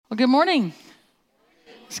good morning.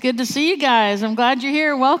 It's good to see you guys. I'm glad you're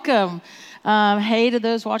here. Welcome. Hey to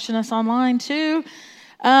those watching us online too.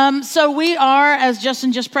 So we are, as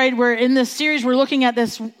Justin just prayed, we're in this series. We're looking at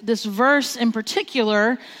this verse in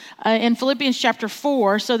particular in Philippians chapter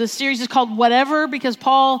 4. So this series is called Whatever because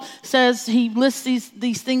Paul says he lists these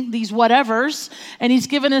whatevers, and he's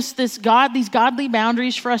given us these godly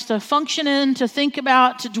boundaries for us to function in, to think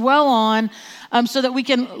about, to dwell on, so that we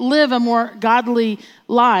can live a more godly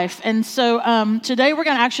life. And so today we're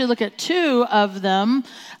going to actually look at two of them,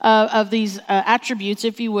 of these attributes,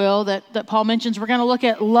 if you will, that Paul mentions. We're going to look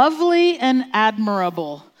at lovely and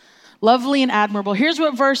admirable. Lovely and admirable. Here's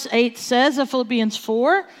what verse 8 says of Philippians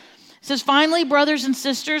 4. It says, "Finally, brothers and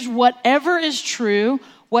sisters, whatever is true,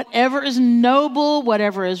 whatever is noble,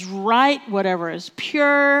 whatever is right, whatever is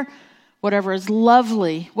pure, whatever is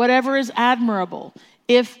lovely, whatever is admirable,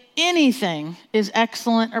 if anything is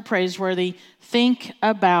excellent or praiseworthy, think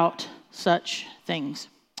about such things."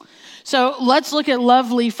 So let's look at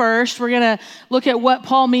lovely first. We're going to look at what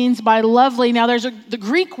Paul means by lovely. Now, there's the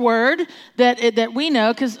Greek word that we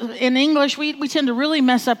know, because in English, we tend to really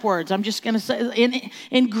mess up words. I'm just going to say,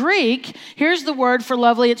 in Greek, here's the word for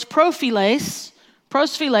lovely. It's prophiles,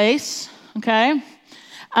 okay?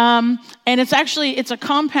 And it's a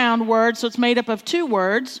compound word, so it's made up of two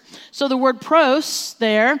words. So the word pros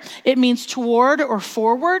there, it means toward or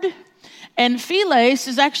forward. And philes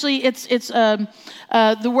is actually, it's the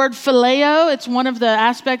word phileo. It's one of the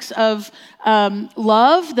aspects of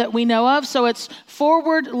love that we know of. So it's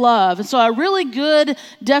forward love. And so a really good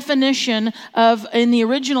definition in the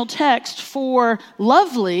original text for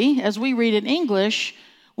lovely, as we read in English,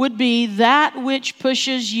 would be that which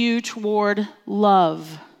pushes you toward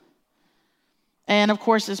love. And of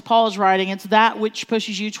course, as Paul is writing, it's that which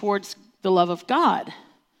pushes you towards the love of God.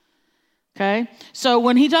 Okay, so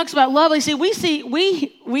when he talks about lovely,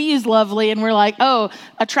 we use lovely and we're like, oh,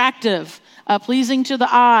 attractive, pleasing to the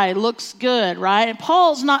eye, looks good, right? And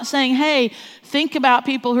Paul's not saying, hey, think about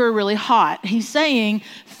people who are really hot. He's saying,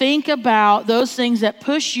 think about those things that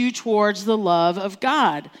push you towards the love of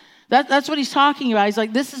God. That's what he's talking about. He's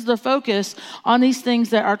like, this is the focus on these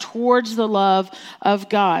things that are towards the love of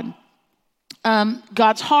God.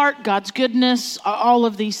 God's heart, God's goodness, all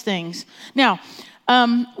of these things. Now,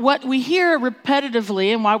 what we hear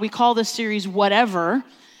repetitively and why we call this series Whatever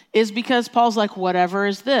is because Paul's like, whatever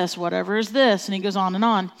is this, and he goes on and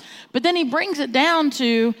on. But then he brings it down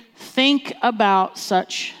to think about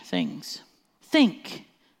such things. Think,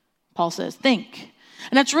 Paul says, think.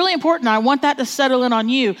 And that's really important. I want that to settle in on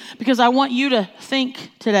you because I want you to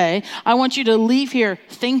think today. I want you to leave here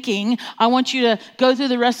thinking. I want you to go through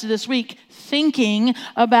the rest of this week thinking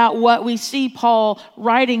about what we see Paul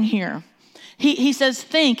writing here. He says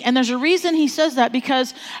think, and there's a reason he says that,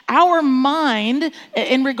 because our mind,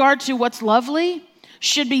 in regard to what's lovely,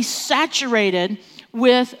 should be saturated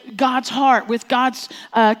with God's heart, with God's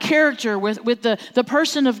character, with the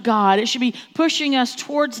person of God. It should be pushing us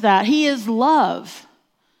towards that. He is love.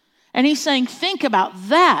 And he's saying, think about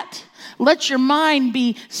that. Let your mind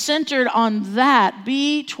be centered on that.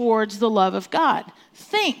 Be towards the love of God.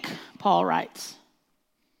 Think, Paul writes.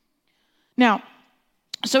 Now,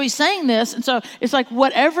 so he's saying this, and so it's like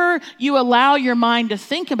whatever you allow your mind to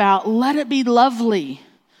think about, let it be lovely.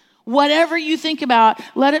 Whatever you think about,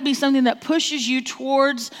 let it be something that pushes you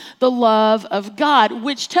towards the love of God,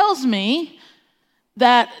 which tells me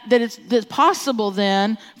that it's possible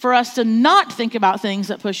then for us to not think about things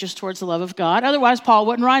that push us towards the love of God. Otherwise, Paul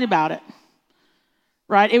wouldn't write about it,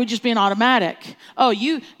 right? It would just be an automatic. Oh,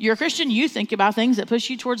 you're a Christian, you think about things that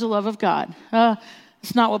push you towards the love of God.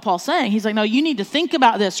 It's not what Paul's saying. He's like, no, you need to think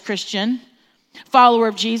about this, Christian, follower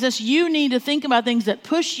of Jesus. You need to think about things that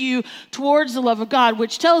push you towards the love of God,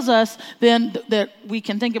 which tells us then that we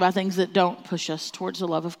can think about things that don't push us towards the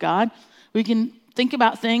love of God. We can think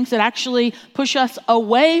about things that actually push us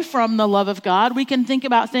away from the love of God. We can think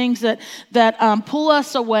about things that pull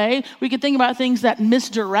us away. We can think about things that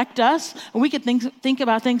misdirect us. And we can think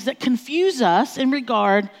about things that confuse us in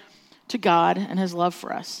regard to God and his love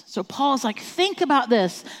for us. So Paul's like, think about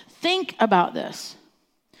this. Think about this.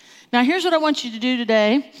 Now, here's what I want you to do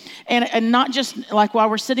today, and not just like while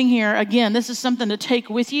we're sitting here. Again, this is something to take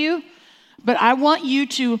with you, but I want you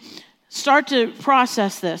to start to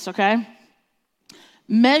process this, okay?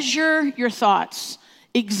 Measure your thoughts.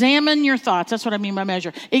 Examine your thoughts. That's what I mean by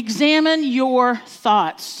measure. Examine your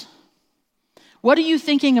thoughts. What are you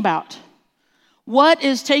thinking about? What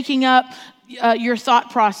is taking up your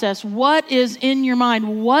thought process? What is in your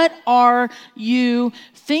mind? What are you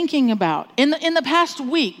thinking about? In the past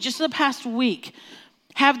week, just the past week,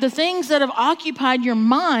 Have the things that have occupied your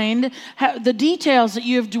mind, the details that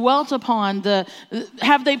you have dwelt upon,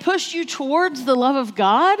 have they pushed you towards the love of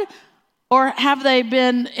God, or have they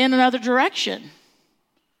been in another direction?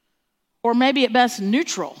 Or maybe at best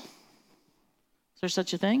neutral. Is there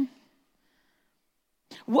such a thing?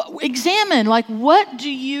 Examine, what do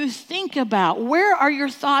you think about? Where are your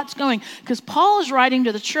thoughts going? Because Paul is writing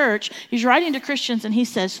to the church, he's writing to Christians, and he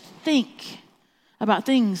says, think about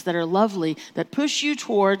things that are lovely, that push you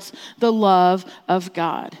towards the love of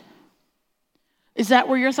God. Is that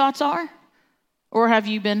where your thoughts are? Or have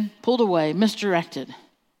you been pulled away, misdirected,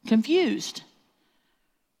 confused?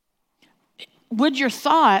 Would your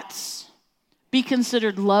thoughts be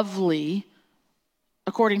considered lovely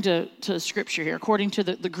according to Scripture here, according to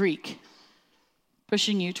the Greek,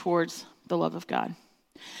 pushing you towards the love of God?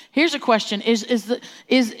 Here's a question.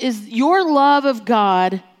 Is your love of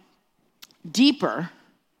God deeper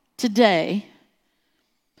today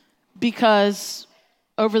because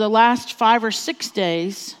over the last 5 or 6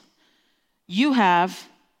 days, you have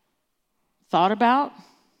thought about,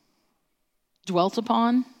 dwelt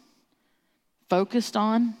upon, focused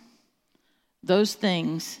on those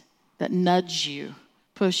things that nudge you,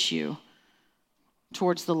 push you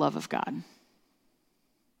towards the love of God?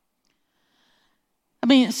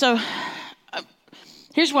 So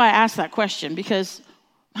here's why I asked that question, because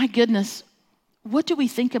my goodness, what do we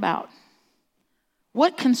think about?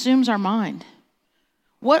 What consumes our mind?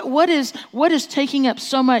 What is taking up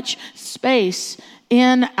so much space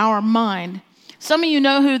in our mind? Some of you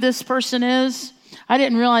know who this person is. I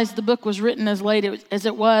didn't realize the book was written as late as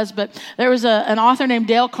it was, but there was an author named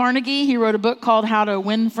Dale Carnegie. He wrote a book called How to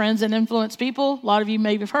Win Friends and Influence People. A lot of you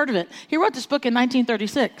may have heard of it. He wrote this book in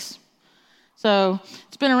 1936. So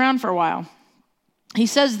it's been around for a while. He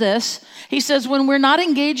says this. He says, when we're not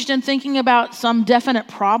engaged in thinking about some definite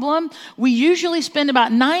problem, we usually spend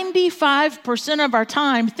about 95% of our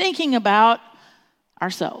time thinking about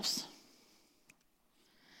ourselves.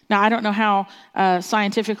 Now, I don't know how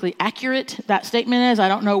scientifically accurate that statement is. I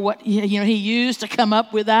don't know what he used to come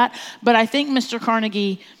up with that. But I think Mr.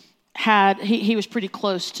 Carnegie he was pretty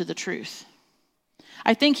close to the truth.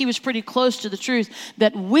 I think he was pretty close to the truth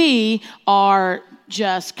that we are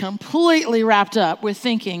just completely wrapped up with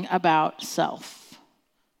thinking about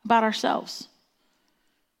about ourselves.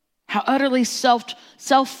 How utterly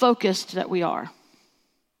self-focused that we are.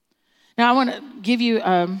 Now, I want to give you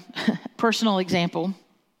a personal example,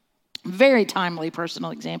 very timely personal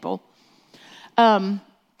example.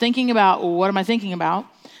 Thinking about, what am I thinking about?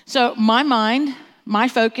 So my mind, my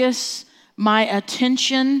focus, my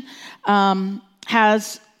attention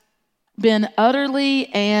has been utterly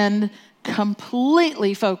and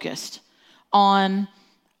completely focused on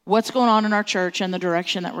what's going on in our church and the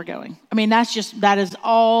direction that we're going. That is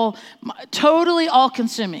all totally all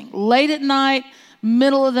consuming. Late at night,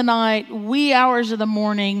 middle of the night, wee hours of the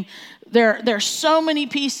morning. There are so many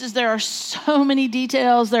pieces. There are so many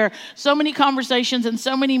details. There are so many conversations and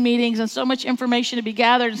so many meetings and so much information to be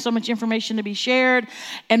gathered and so much information to be shared.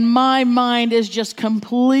 And my mind is just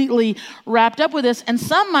completely wrapped up with this. And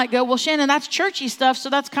some might go, well, Shannon, that's churchy stuff, so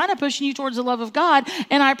that's kind of pushing you towards the love of God.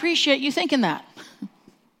 And I appreciate you thinking that.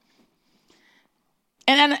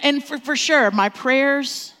 And for sure, my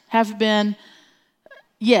prayers have been,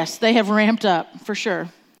 yes, they have ramped up for sure.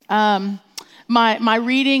 My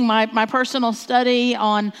reading, my personal study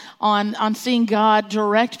on seeing God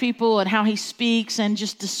direct people and how he speaks and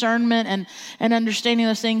just discernment and understanding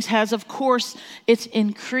those things has, of course, it's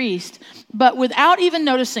increased. But without even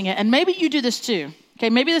noticing it, and maybe you do this too, okay?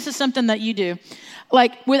 Maybe this is something that you do.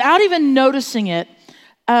 Without even noticing it,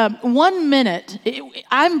 1 minute,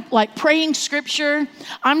 I'm praying scripture.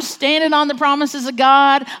 I'm standing on the promises of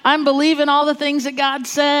God. I'm believing all the things that God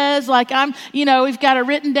says. We've got it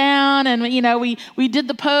written down, and we did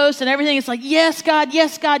the post and everything. It's yes, God,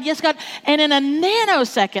 yes, God, yes, God. And in a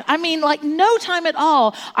nanosecond, no time at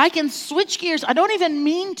all, I can switch gears. I don't even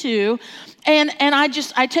mean to. And I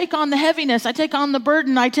take on the heaviness, I take on the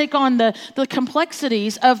burden, I take on the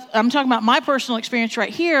complexities of, I'm talking about my personal experience right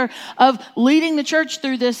here, of leading the church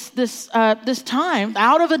through this time,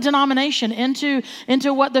 out of a denomination into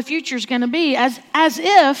what the future is going to be, as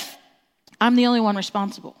if I'm the only one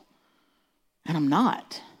responsible. And I'm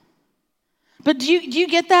not. But do you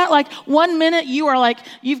get that? 1 minute you are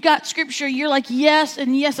you've got scripture, you're yes,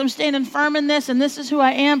 and yes, I'm standing firm in this, and this is who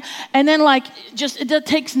I am. And then it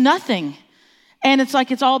takes nothing. And it's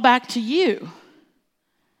it's all back to you.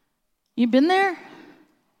 You been there?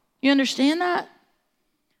 You understand that?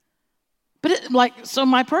 But so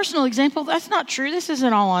my personal example, that's not true. This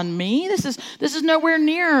isn't all on me. This is nowhere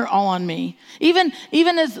near all on me. Even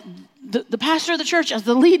as the pastor of the church, as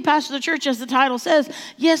the lead pastor of the church, as the title says,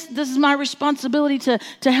 yes, this is my responsibility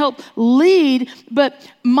to help lead, but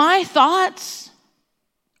my thoughts,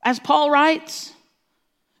 as Paul writes,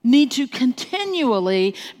 need to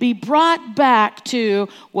continually be brought back to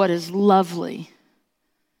what is lovely.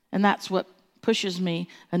 And that's what pushes me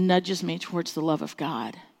and nudges me towards the love of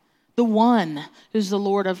God. The one who's the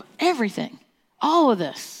Lord of everything, all of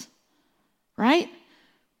this, right?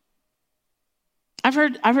 I've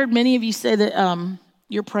heard many of you say that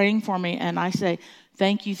you're praying for me, and I say,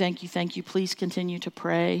 thank you. Please continue to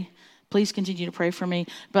pray. Please continue to pray for me.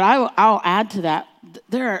 But I'll add to that.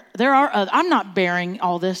 There are I'm not bearing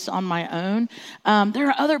all this on my own. There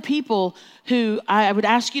are other people who I would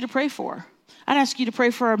ask you to pray for. I'd ask you to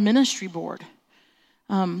pray for our ministry board.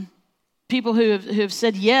 People who have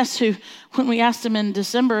said yes, who, when we asked them in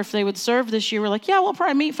December if they would serve this year, were like, yeah, we'll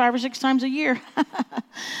probably meet 5 or 6 times a year.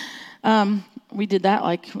 We did that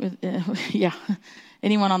yeah.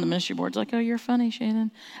 Anyone on the ministry board's like, oh, you're funny,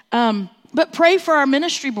 Shannon. But pray for our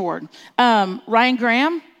ministry board. Ryan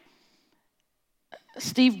Graham,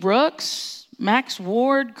 Steve Brooks, Max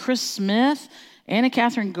Ward, Chris Smith, Anna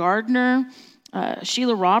Catherine Gardner,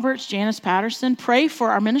 Sheila Roberts, Janice Patterson. Pray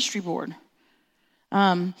for our ministry board.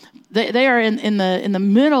 They are in the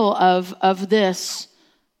middle of this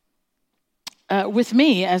with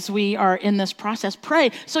me as we are in this process.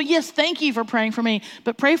 Pray. So yes, thank you for praying for me,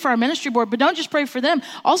 but pray for our ministry board. But don't just pray for them.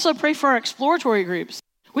 Also pray for our exploratory groups.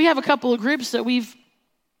 We have a couple of groups that we've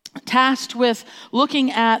tasked with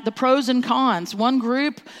looking at the pros and cons. One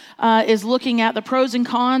group is looking at the pros and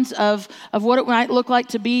cons of what it might look like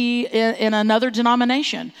to be in another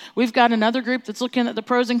denomination. We've got another group that's looking at the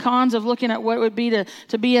pros and cons of looking at what it would be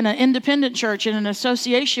to be in an independent church, in an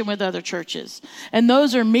association with other churches. And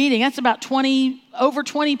those are meeting. That's about over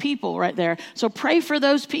 20 people right there. So pray for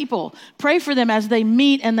those people. Pray for them as they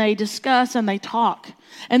meet and they discuss and they talk.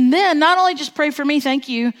 And then not only just pray for me, thank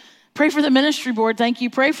you. Pray for the ministry board, thank you.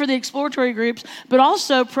 Pray for the exploratory groups, but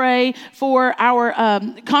also pray for our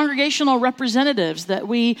congregational representatives that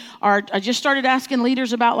I just started asking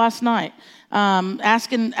leaders about last night.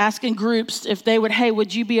 Asking groups if they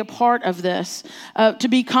would you be a part of this? To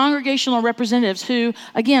be congregational representatives who,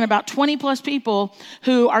 again, about 20 plus people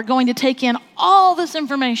who are going to take in all this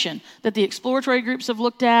information that the exploratory groups have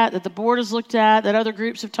looked at, that the board has looked at, that other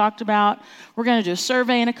groups have talked about. We're going to do a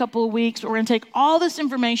survey in a couple of weeks, but we're going to take all this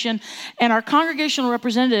information, and our congregational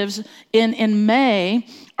representatives in May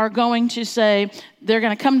are going to say, they're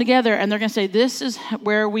going to come together and they're going to say, this is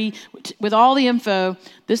where with all the info,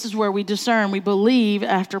 this is where we discern, we believe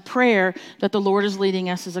after prayer that the Lord is leading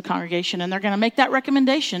us as a congregation. And they're going to make that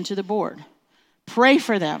recommendation to the board. Pray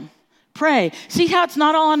for them. Pray. See how it's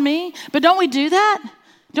not all on me? But don't we do that?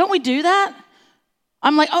 Don't we do that?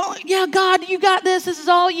 I'm like, oh, yeah, God, you got this. This is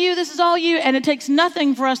all you. This is all you. And it takes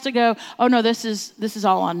nothing for us to go, oh, no, this is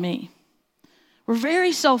all on me. We're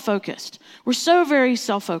very self-focused. We're so very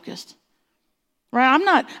self-focused, right?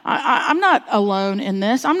 I'm not alone in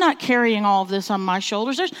this. I'm not carrying all of this on my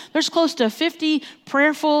shoulders. There's close to 50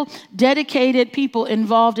 prayerful, dedicated people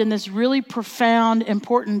involved in this really profound,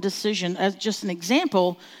 important decision as just an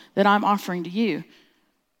example that I'm offering to you.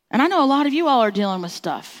 And I know a lot of you all are dealing with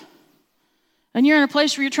stuff. And you're in a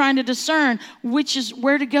place where you're trying to discern which is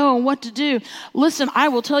where to go and what to do. Listen, I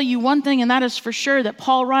will tell you one thing, and that is for sure that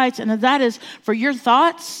Paul writes, and that is for your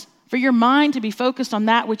thoughts, for your mind to be focused on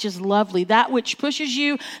that which is lovely, that which pushes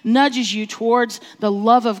you, nudges you towards the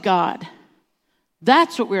love of God.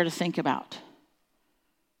 That's what we're to think about.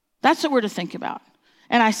 That's what we're to think about.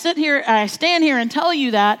 And I stand here and tell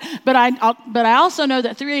you that, but I also know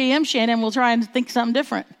that 3 a.m. Shannon will try and think something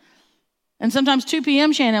different. And sometimes 2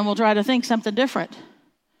 p.m. Shannon will try to think something different.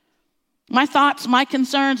 My thoughts, my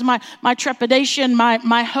concerns, my trepidation,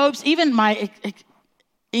 my hopes, even my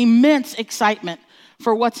immense excitement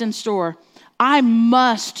for what's in store, I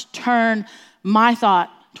must turn my thought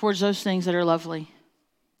towards those things that are lovely,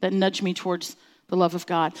 that nudge me towards the love of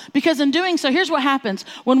God. Because in doing so, here's what happens.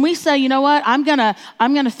 When we say, you know what, I'm gonna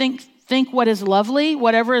think what is lovely,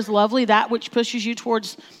 whatever is lovely, that which pushes you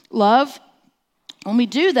towards love. When we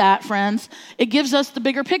do that, friends, it gives us the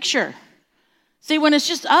bigger picture. See, when it's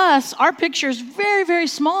just us, our picture is very, very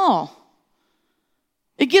small.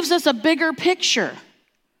 It gives us a bigger picture.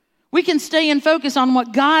 We can stay in focus on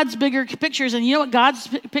what God's bigger pictures, and you know what God's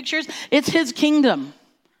pictures? It's His kingdom.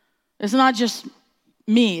 It's not just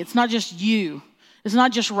me. It's not just you. It's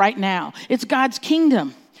not just right now. It's God's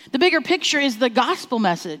kingdom. The bigger picture is the gospel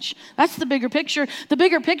message. That's the bigger picture. The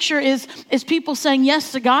bigger picture is people saying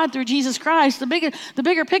yes to God through Jesus Christ. The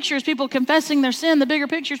bigger picture is people confessing their sin. The bigger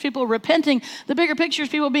picture is people repenting. The bigger picture is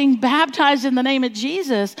people being baptized in the name of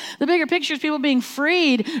Jesus. The bigger picture is people being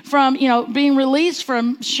freed from, being released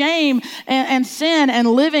from shame and sin and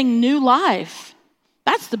living new life.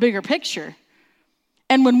 That's the bigger picture.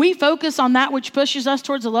 And when we focus on that which pushes us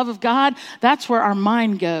towards the love of God, that's where our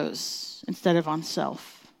mind goes instead of on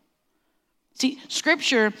self. See,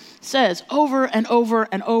 Scripture says over and over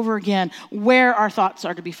and over again where our thoughts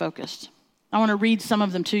are to be focused. I want to read some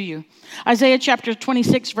of them to you. Isaiah chapter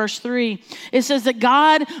 26, verse 3, it says that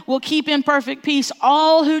God will keep in perfect peace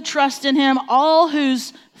all who trust in him, all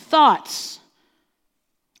whose thoughts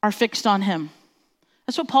are fixed on him.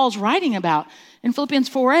 That's what Paul's writing about in Philippians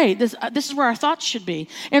 4:8. This is where our thoughts should be.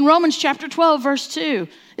 In Romans chapter 12, verse 2,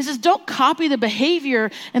 it says, don't copy the behavior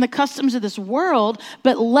and the customs of this world,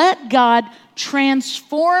 but let God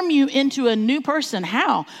transform you into a new person.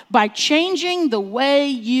 How? By changing the way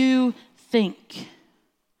you think.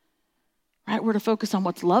 Right? We're to focus on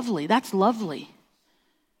what's lovely. That's lovely.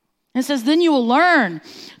 And it says, then you will learn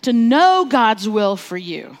to know God's will for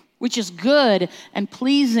you, which is good and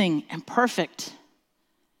pleasing and perfect.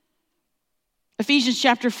 Ephesians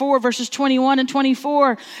chapter 4, verses 21 and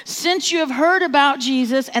 24. Since you have heard about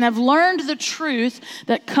Jesus and have learned the truth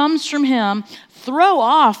that comes from him, throw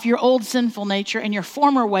off your old sinful nature and your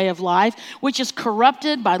former way of life, which is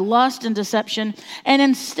corrupted by lust and deception, and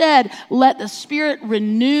instead let the Spirit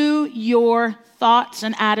renew your thoughts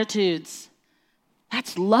and attitudes.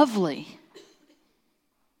 That's lovely.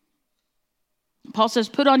 Paul says,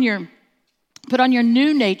 put on your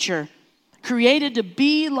new nature, created to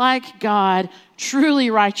be like God, truly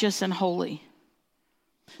righteous and holy.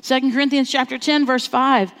 2 Corinthians chapter 10, verse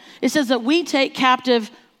 5, it says that we take captive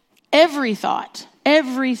every thought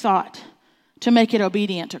to make it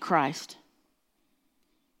obedient to Christ.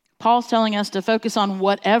 Paul's telling us to focus on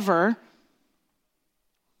whatever,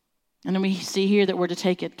 and then we see here that we're to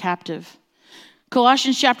take it captive.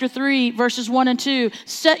 Colossians chapter 3, verses 1 and 2,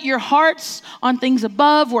 set your hearts on things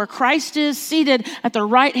above where Christ is seated at the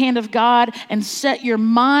right hand of God, and set your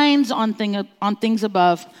minds on things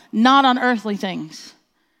above, not on earthly things.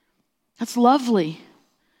 That's lovely.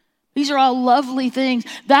 These are all lovely things.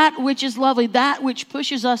 That which is lovely, that which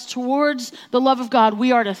pushes us towards the love of God,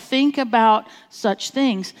 we are to think about such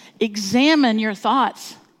things. Examine your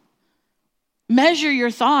thoughts. Measure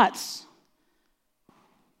your thoughts.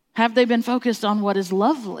 Have they been focused on what is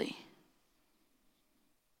lovely?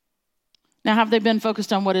 Now, have they been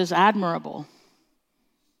focused on what is admirable?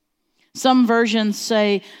 Some versions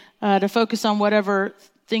say to focus on whatever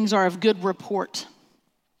things are of good report,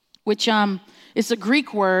 which it's a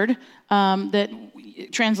Greek word that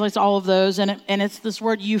translates all of those, and it's this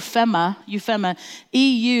word euphema,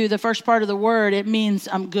 EU, the first part of the word, it means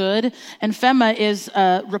good, and phema is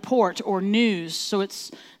report or news, so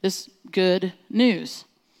it's this good news.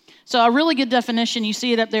 So a really good definition, you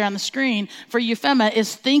see it up there on the screen, for euphema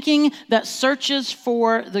is thinking that searches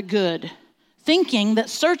for the good. Thinking that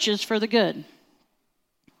searches for the good.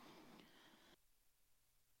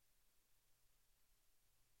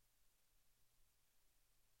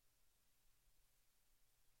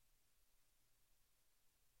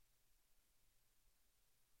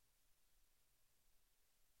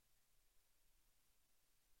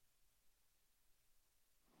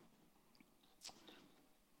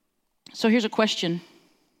 So here's a question.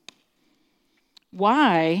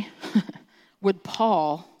 Why would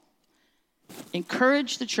Paul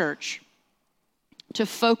encourage the church to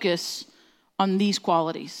focus on these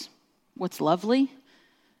qualities? What's lovely,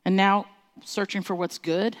 and now searching for what's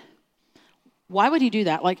good? Why would he do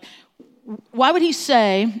that? Why would he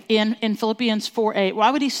say in Philippians 4:8,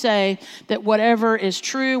 why would he say that whatever is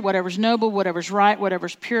true, whatever's noble, whatever's right,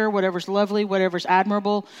 whatever's pure, whatever's lovely, whatever's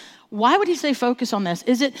admirable, why would he say focus on this?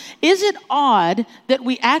 Is it odd that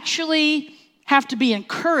we actually have to be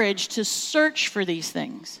encouraged to search for these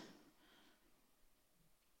things?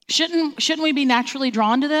 Shouldn't we be naturally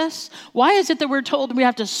drawn to this? Why is it that we're told we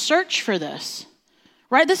have to search for this?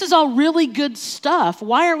 Right? This is all really good stuff.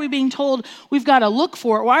 Why are we being told we've got to look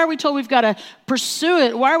for it? Why are we told we've got to pursue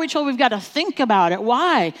it? Why are we told we've got to think about it?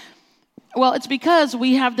 Why? Well, it's because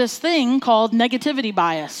we have this thing called negativity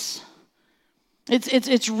bias.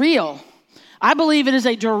 It's real. I believe it is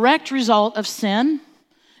a direct result of sin.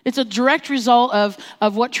 It's a direct result of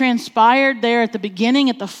what transpired there at the beginning,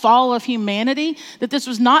 at the fall of humanity, that this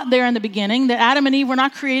was not there in the beginning, that Adam and Eve were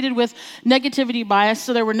not created with negativity bias,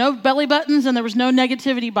 so there were no belly buttons and there was no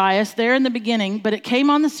negativity bias there in the beginning, but it came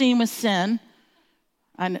on the scene with sin.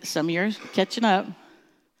 I know some of you are catching up.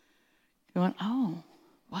 Going, oh,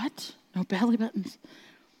 what? No belly buttons.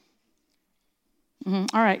 All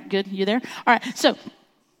right, good. You there? All right, so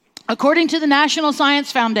according to the National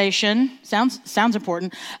Science Foundation, sounds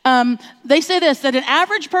important, they say this, that an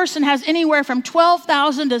average person has anywhere from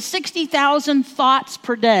 12,000 to 60,000 thoughts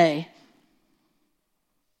per day.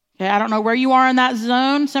 Okay, I don't know where you are in that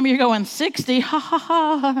zone. Some of you are going, 60, ha, ha,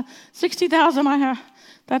 ha, 60,000,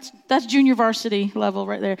 that's junior varsity level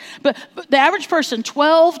right there. But the average person,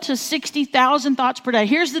 12 to 60,000 thoughts per day.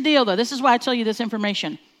 Here's the deal, though. This is why I tell you this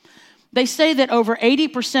information. They say that over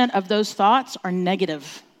 80% of those thoughts are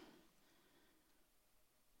negative.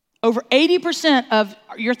 Over 80% of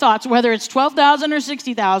your thoughts, whether it's 12,000 or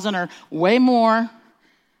 60,000 or way more,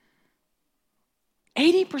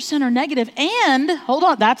 80% are negative. And, hold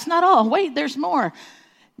on, that's not all. Wait, there's more.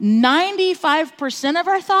 95% of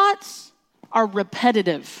our thoughts are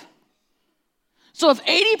repetitive. So if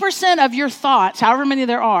 80% of your thoughts, however many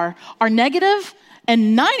there are negative,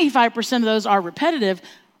 and 95% of those are repetitive,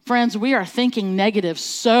 friends, we are thinking negative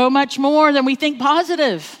so much more than we think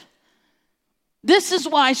positive. This is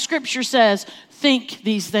why Scripture says, think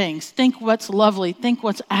these things. Think what's lovely. Think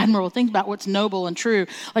what's admirable. Think about what's noble and true.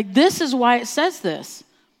 Like, this is why it says this.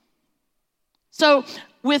 So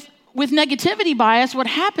with negativity bias, what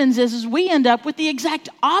happens is we end up with the exact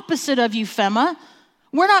opposite of euphema.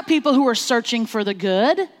 We're not people who are searching for the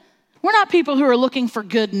good. We're not people who are looking for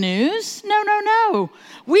good news. No.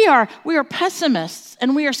 We are pessimists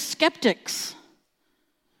and we are skeptics.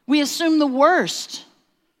 We assume the worst.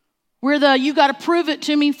 We're the you got to prove it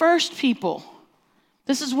to me first people.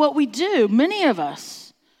 This is what we do, many of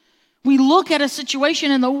us. We look at a situation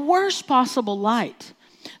in the worst possible light.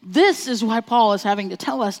 This is why Paul is having to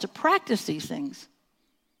tell us to practice these things.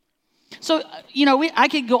 So, I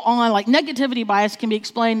could go on, like negativity bias can be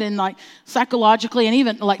explained in like psychologically and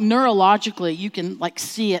even like neurologically, you can like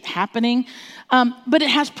see it happening. But it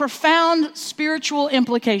has profound spiritual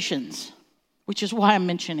implications, which is why I'm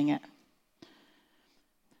mentioning it.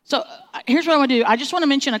 So here's what I want to do. I just want to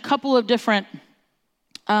mention a couple of different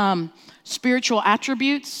spiritual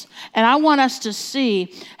attributes, and I want us to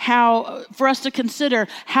see for us to consider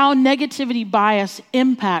how negativity bias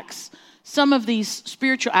impacts some of these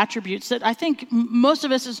spiritual attributes that I think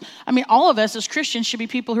all of us as Christians should be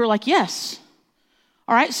people who are like, yes.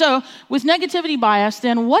 All right, so with negativity bias,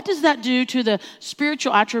 then what does that do to the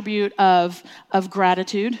spiritual attribute of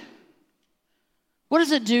gratitude? What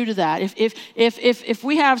does it do to that? If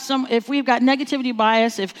we've got negativity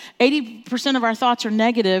bias, if 80% of our thoughts are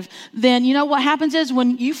negative, then you know what happens is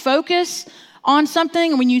when you focus on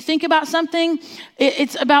something, when you think about something,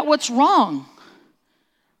 it's about what's wrong,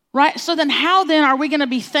 right? So then how then are we going to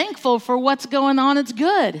be thankful for what's going on? It's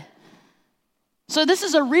good. So this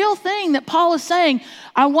is a real thing that Paul is saying.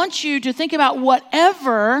 I want you to think about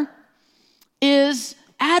whatever is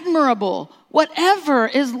admirable, whatever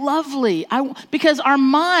is lovely, because our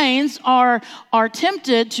minds are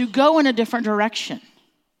tempted to go in a different direction.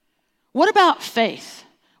 What about faith?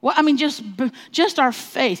 Just our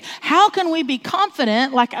faith. How can we be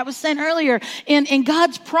confident, like I was saying earlier, in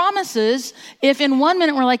God's promises if in one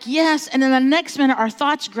minute we're like, yes, and in the next minute our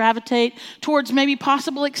thoughts gravitate towards maybe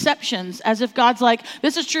possible exceptions, as if God's like,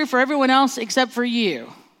 this is true for everyone else except for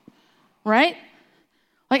you, right?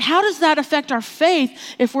 Like, how does that affect our faith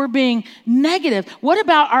if we're being negative? What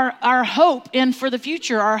about our hope for the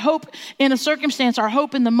future, our hope in a circumstance, our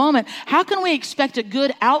hope in the moment? How can we expect a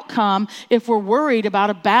good outcome if we're worried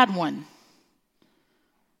about a bad one?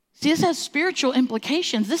 See, this has spiritual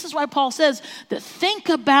implications. This is why Paul says that think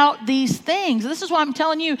about these things. This is why I'm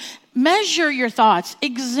telling you, measure your thoughts,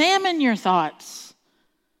 examine your thoughts.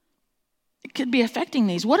 It could be affecting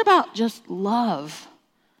these. What about just love?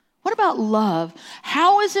 What about love?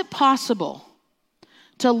 How is it possible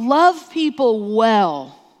to love people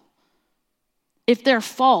well if their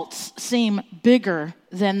faults seem bigger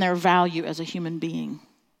than their value as a human being?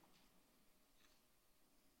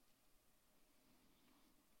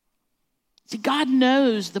 See, God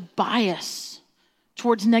knows the bias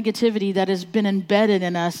towards negativity that has been embedded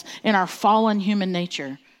in us in our fallen human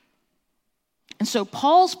nature. And so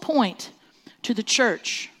Paul's point to the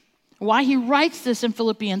church, why he writes this in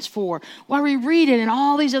Philippians 4, why we read it in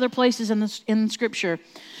all these other places in Scripture.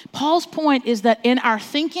 Paul's point is that in our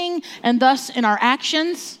thinking and thus in our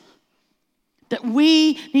actions, that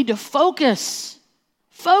we need to focus,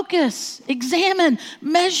 examine,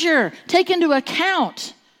 measure, take into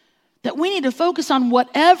account that we need to focus on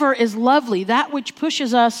whatever is lovely, that which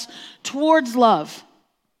pushes us towards love.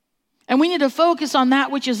 And we need to focus on that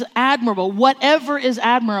which is admirable, whatever is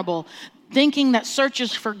admirable, thinking that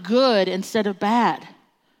searches for good instead of bad.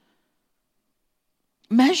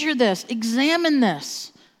 Measure this, examine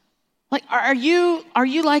this. Like, are you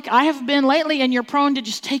like I have been lately, and you're prone to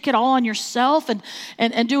just take it all on yourself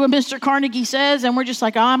and do what Mr. Carnegie says, and we're just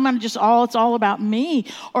like, I'm going to it's all about me?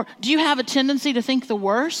 Or do you have a tendency to think the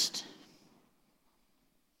worst?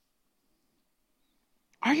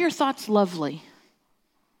 Are your thoughts lovely?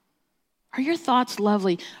 Are your thoughts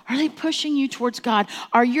lovely? Are they pushing you towards God?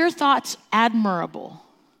 Are your thoughts admirable?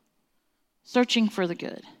 Searching for the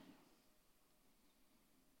good.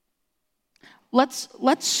 Let's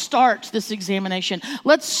start this examination.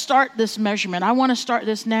 Let's start this measurement. I want to start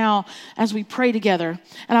this now as we pray together.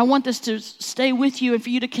 And I want this to stay with you and for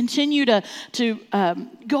you to continue to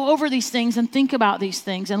go over these things and think about these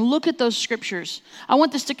things and look at those scriptures. I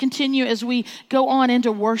want this to continue as we go on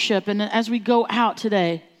into worship and as we go out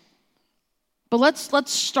today. But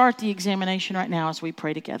let's start the examination right now as we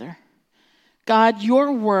pray together. God,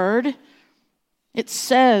 your word, it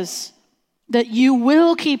says that you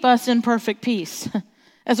will keep us in perfect peace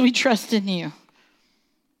as we trust in you,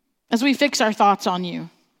 as we fix our thoughts on you.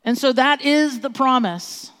 And so that is the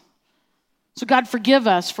promise. So God, forgive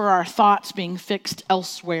us for our thoughts being fixed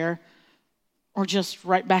elsewhere or just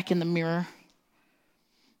right back in the mirror.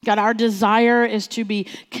 God, our desire is to be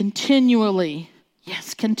continually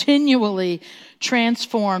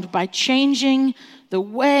transformed by changing the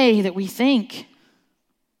way that we think.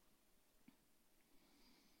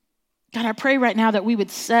 God, I pray right now that we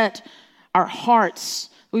would set our hearts,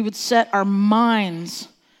 we would set our minds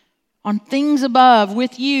on things above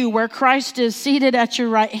with you, where Christ is seated at your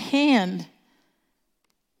right hand.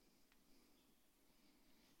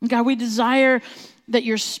 God, we desire that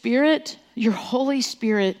your Spirit, your Holy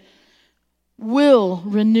Spirit, will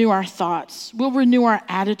renew our thoughts, will renew our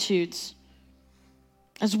attitudes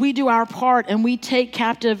as we do our part and we take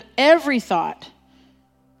captive every thought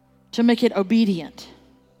to make it obedient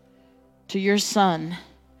to your Son,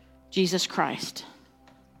 Jesus Christ.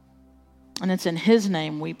 And it's in his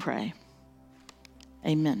name we pray.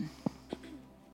 Amen.